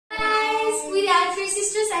We are three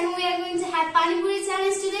sisters and we are going to have Pani Puri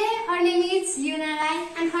challenge today. Her name is Yuna Rai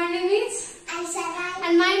and her name is Aisha Rai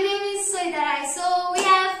and my name is Soita Rai. So we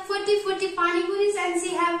have 40 Pani Puris and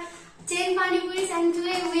she have 10 Pani Puris, and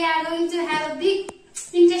today we are going to have a big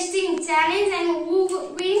interesting challenge, and who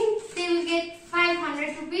win they will get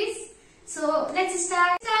 500 rupees. So let's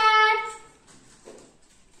start.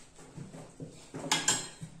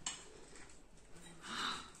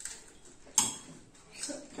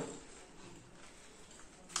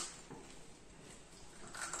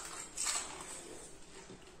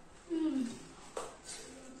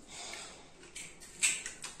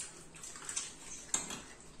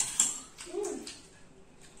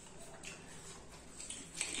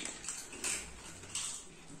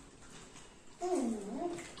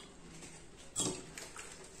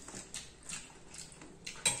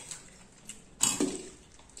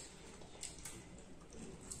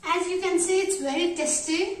 As you can see, it's very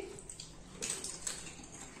tasty.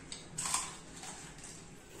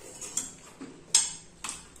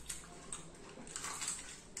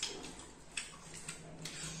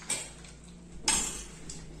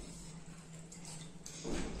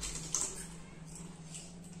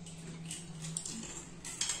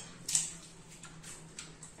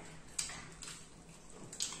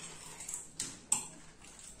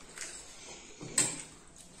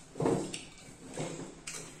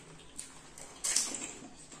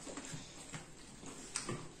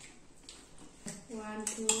 One,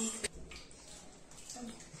 two.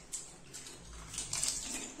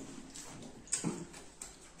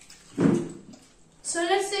 So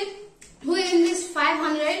let's see who in this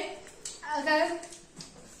 500. Okay.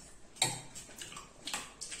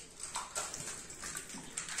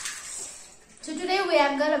 So today we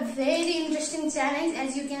have got a very interesting challenge,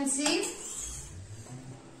 as you can see.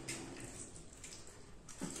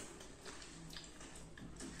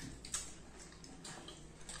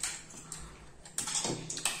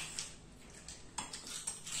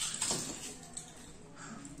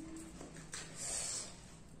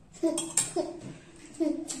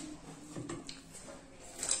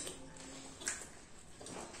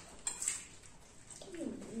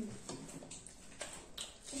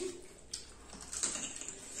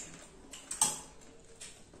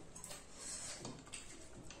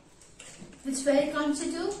 It's very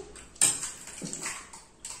crunchy too.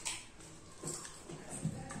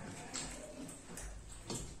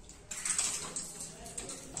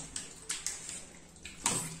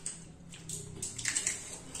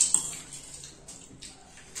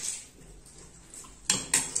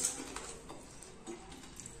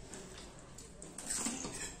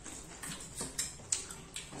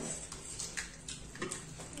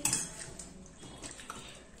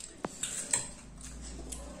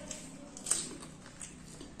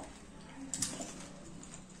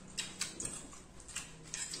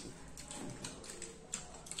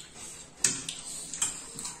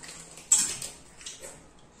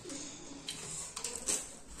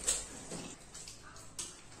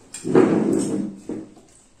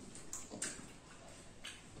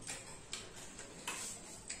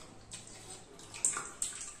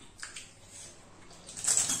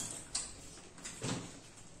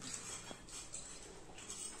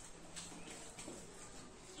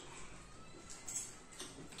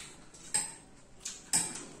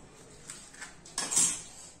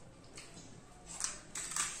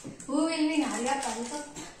 Who will win?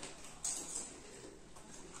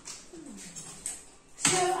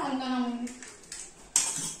 Sure, I'm gonna win.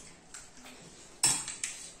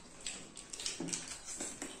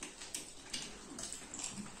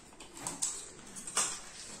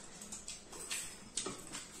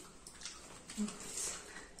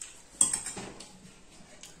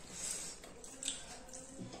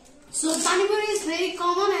 So Pani Puri is very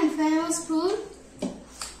common and famous food.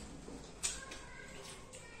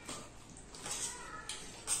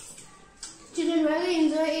 Children really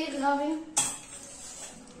enjoy it, loving.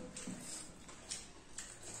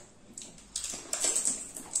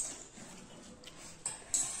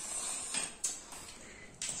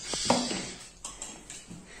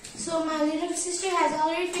 So my little sister has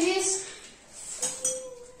already finished.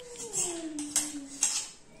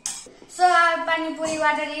 So our Pani Puri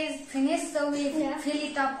water is finished, so we fill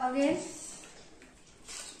it up again.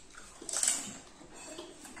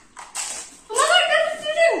 Oh my god, that's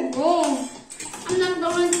cheating! Oh. I'm not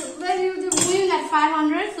going to let you win at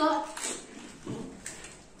 500, so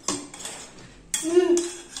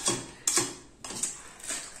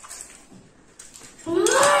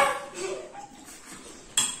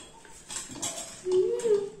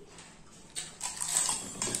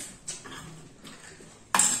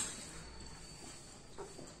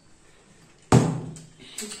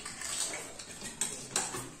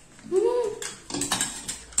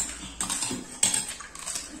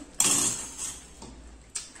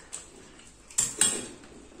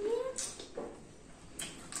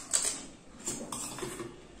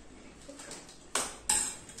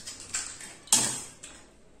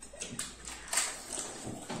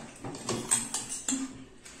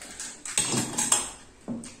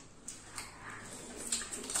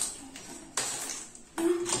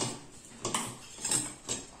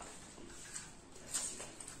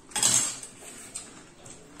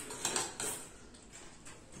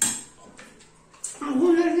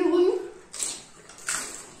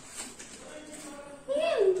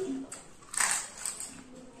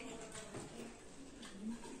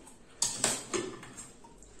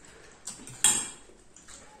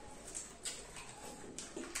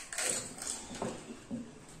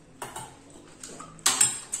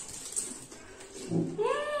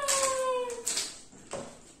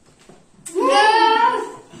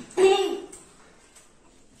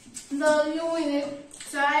you win it.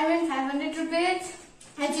 So I win 500 rupees.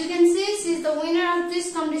 As you can see, she is the winner of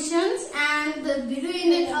these competitions, and the video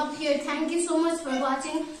ended up here. Thank you so much for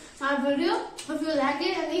watching our video. Hope you like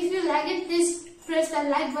it, and if you like it, please press that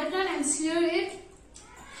like button and share it.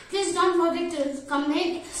 Please don't forget to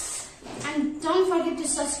comment and don't forget to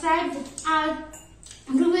subscribe to our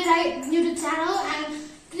Rubi YouTube channel, and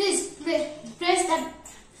please press that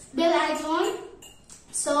bell icon.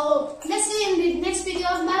 So let's see you in the next video.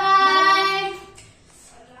 Bye bye.